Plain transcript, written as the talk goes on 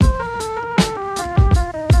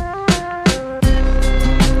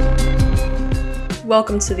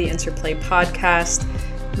welcome to the Interplay Podcast.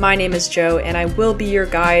 My name is Joe, and I will be your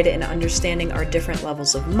guide in understanding our different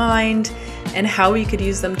levels of mind and how we could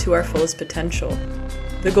use them to our fullest potential.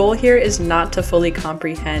 The goal here is not to fully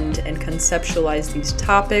comprehend and conceptualize these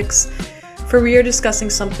topics, for we are discussing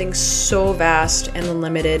something so vast and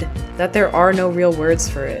unlimited that there are no real words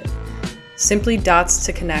for it. Simply dots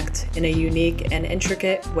to connect in a unique and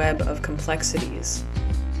intricate web of complexities.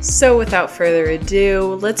 So without further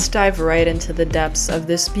ado, let's dive right into the depths of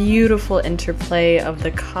this beautiful interplay of the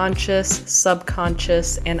conscious,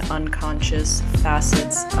 subconscious, and unconscious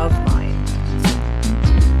facets of mind.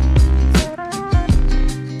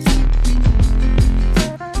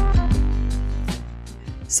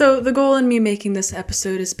 So the goal in me making this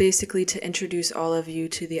episode is basically to introduce all of you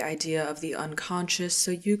to the idea of the unconscious so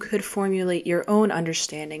you could formulate your own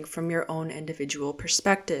understanding from your own individual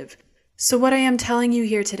perspective. So what I am telling you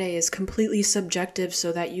here today is completely subjective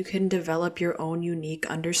so that you can develop your own unique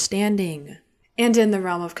understanding. And in the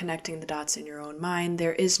realm of connecting the dots in your own mind,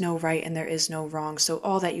 there is no right and there is no wrong, so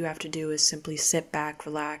all that you have to do is simply sit back,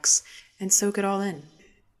 relax, and soak it all in.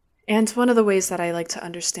 And one of the ways that I like to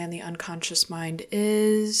understand the unconscious mind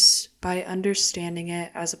is by understanding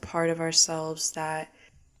it as a part of ourselves that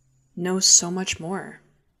knows so much more.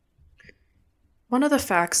 One of the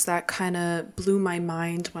facts that kind of blew my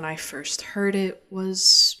mind when I first heard it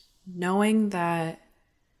was knowing that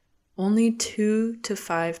only 2 to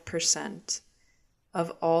 5%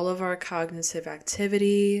 of all of our cognitive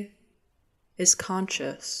activity is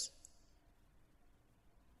conscious.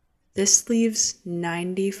 This leaves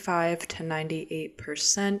 95 to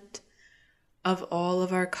 98% of all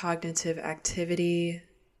of our cognitive activity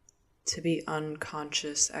to be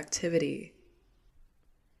unconscious activity.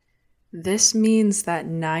 This means that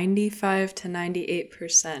 95 to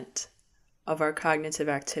 98% of our cognitive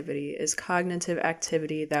activity is cognitive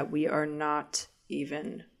activity that we are not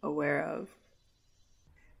even aware of.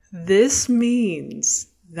 This means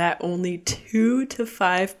that only 2 to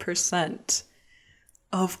 5%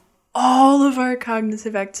 of all of our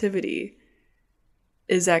cognitive activity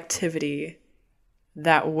is activity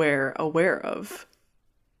that we're aware of.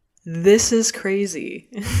 This is crazy.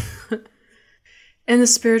 In the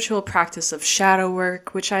spiritual practice of shadow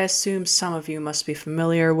work, which I assume some of you must be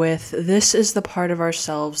familiar with, this is the part of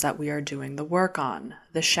ourselves that we are doing the work on,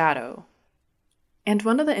 the shadow. And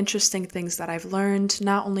one of the interesting things that I've learned,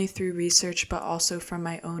 not only through research but also from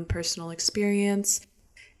my own personal experience,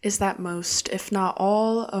 is that most, if not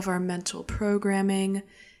all, of our mental programming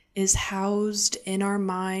is housed in our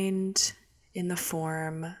mind in the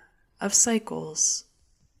form of cycles.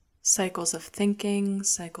 Cycles of thinking,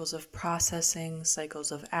 cycles of processing,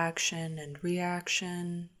 cycles of action and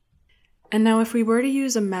reaction. And now if we were to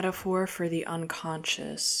use a metaphor for the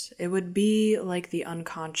unconscious, it would be like the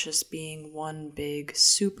unconscious being one big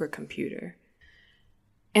supercomputer.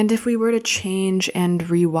 And if we were to change and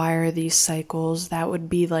rewire these cycles, that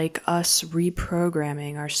would be like us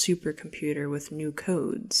reprogramming our supercomputer with new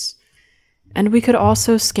codes. And we could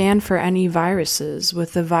also scan for any viruses,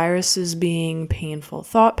 with the viruses being painful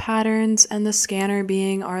thought patterns and the scanner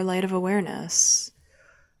being our light of awareness.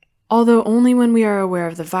 Although only when we are aware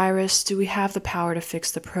of the virus do we have the power to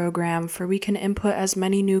fix the program, for we can input as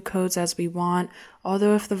many new codes as we want,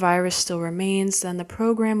 although if the virus still remains, then the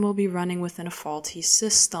program will be running within a faulty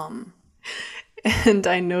system. And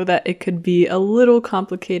I know that it could be a little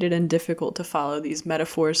complicated and difficult to follow these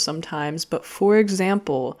metaphors sometimes, but for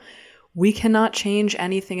example, we cannot change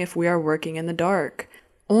anything if we are working in the dark.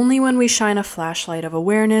 Only when we shine a flashlight of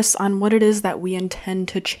awareness on what it is that we intend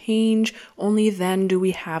to change, only then do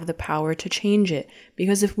we have the power to change it.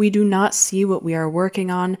 Because if we do not see what we are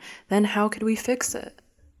working on, then how could we fix it?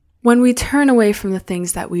 When we turn away from the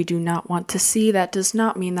things that we do not want to see, that does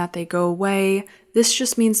not mean that they go away. This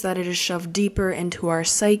just means that it is shoved deeper into our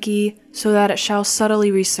psyche so that it shall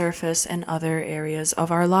subtly resurface in other areas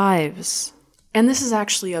of our lives. And this is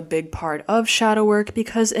actually a big part of shadow work,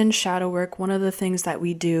 because in shadow work, one of the things that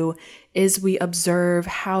we do is we observe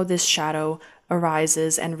how this shadow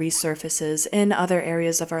arises and resurfaces in other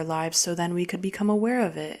areas of our lives, so then we could become aware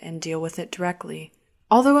of it and deal with it directly.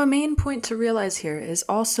 Although a main point to realize here is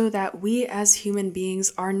also that we as human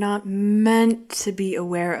beings are not meant to be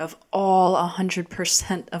aware of all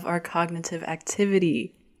 100% of our cognitive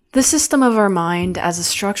activity. The system of our mind, as a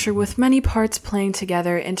structure with many parts playing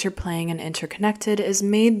together, interplaying and interconnected, is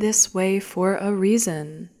made this way for a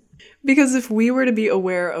reason. Because if we were to be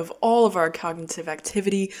aware of all of our cognitive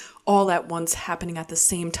activity all at once happening at the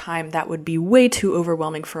same time, that would be way too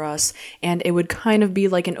overwhelming for us, and it would kind of be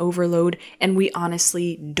like an overload, and we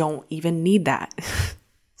honestly don't even need that.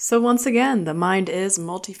 So once again, the mind is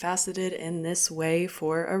multifaceted in this way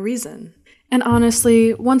for a reason. And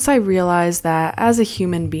honestly, once I realized that as a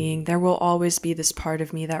human being, there will always be this part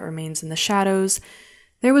of me that remains in the shadows,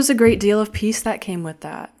 there was a great deal of peace that came with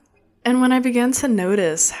that. And when I began to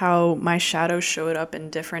notice how my shadow showed up in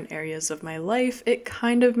different areas of my life, it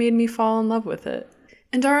kind of made me fall in love with it.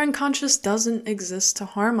 And our unconscious doesn't exist to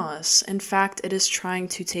harm us. In fact, it is trying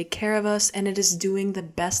to take care of us, and it is doing the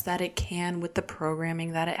best that it can with the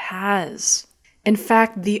programming that it has. In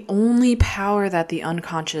fact, the only power that the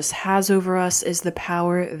unconscious has over us is the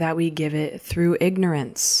power that we give it through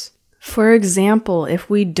ignorance. For example, if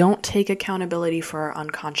we don't take accountability for our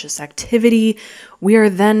unconscious activity, we are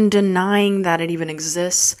then denying that it even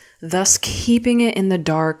exists, thus keeping it in the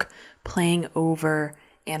dark, playing over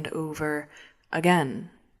and over again.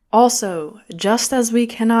 Also, just as we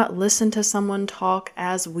cannot listen to someone talk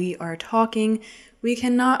as we are talking, we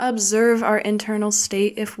cannot observe our internal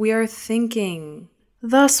state if we are thinking.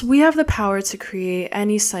 Thus, we have the power to create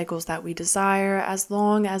any cycles that we desire as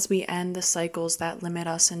long as we end the cycles that limit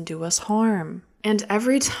us and do us harm. And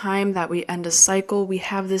every time that we end a cycle, we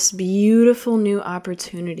have this beautiful new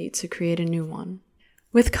opportunity to create a new one.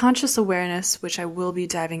 With conscious awareness, which I will be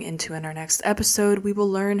diving into in our next episode, we will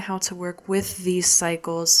learn how to work with these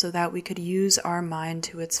cycles so that we could use our mind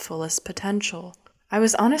to its fullest potential. I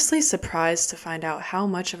was honestly surprised to find out how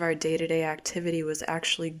much of our day-to-day activity was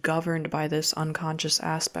actually governed by this unconscious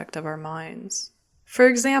aspect of our minds. For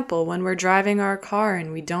example, when we're driving our car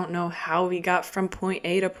and we don't know how we got from point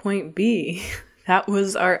A to point B, that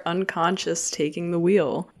was our unconscious taking the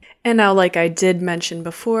wheel. And now, like I did mention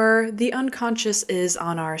before, the unconscious is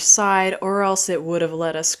on our side, or else it would have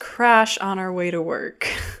let us crash on our way to work.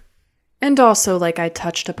 And also, like I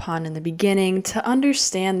touched upon in the beginning, to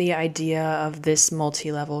understand the idea of this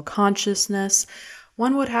multi-level consciousness,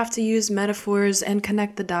 one would have to use metaphors and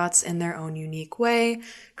connect the dots in their own unique way,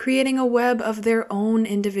 creating a web of their own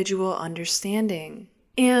individual understanding.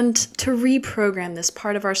 And to reprogram this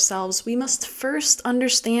part of ourselves, we must first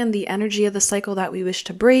understand the energy of the cycle that we wish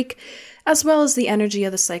to break, as well as the energy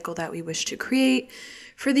of the cycle that we wish to create.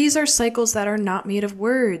 For these are cycles that are not made of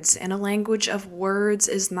words, and a language of words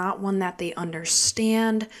is not one that they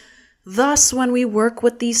understand. Thus, when we work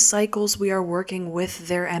with these cycles, we are working with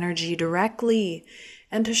their energy directly.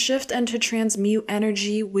 And to shift and to transmute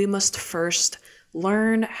energy, we must first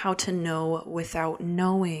learn how to know without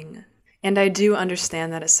knowing. And I do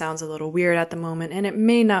understand that it sounds a little weird at the moment, and it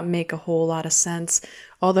may not make a whole lot of sense,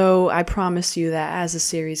 although I promise you that as the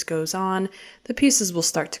series goes on, the pieces will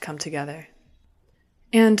start to come together.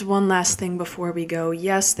 And one last thing before we go,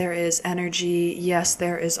 yes, there is energy, yes,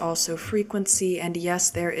 there is also frequency, and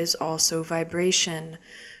yes, there is also vibration.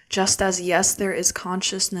 Just as yes, there is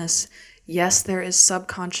consciousness, yes, there is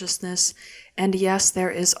subconsciousness, and yes,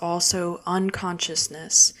 there is also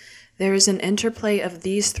unconsciousness. There is an interplay of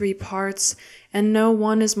these three parts, and no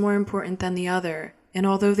one is more important than the other. And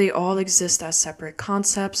although they all exist as separate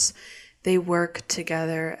concepts, they work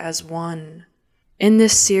together as one. In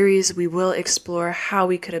this series, we will explore how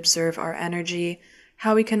we could observe our energy,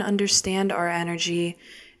 how we can understand our energy,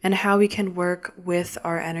 and how we can work with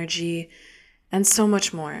our energy, and so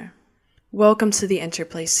much more. Welcome to the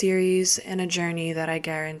Interplay series and a journey that I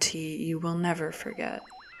guarantee you will never forget.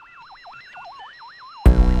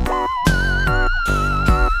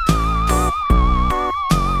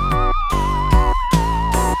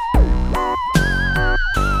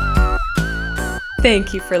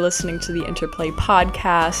 Thank you for listening to the Interplay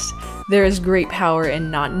podcast. There is great power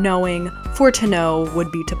in not knowing. For to know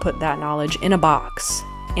would be to put that knowledge in a box.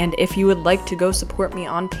 And if you would like to go support me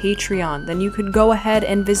on Patreon, then you could go ahead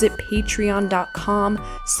and visit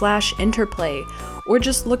patreon.com/interplay, or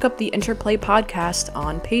just look up the Interplay podcast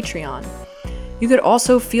on Patreon. You could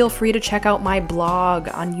also feel free to check out my blog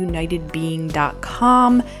on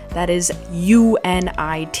unitedbeing.com. That is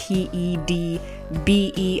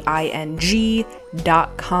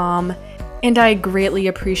UNITEDBEING.com. And I greatly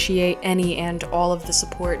appreciate any and all of the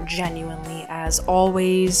support genuinely, as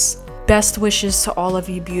always. Best wishes to all of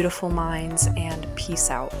you beautiful minds, and peace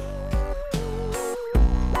out.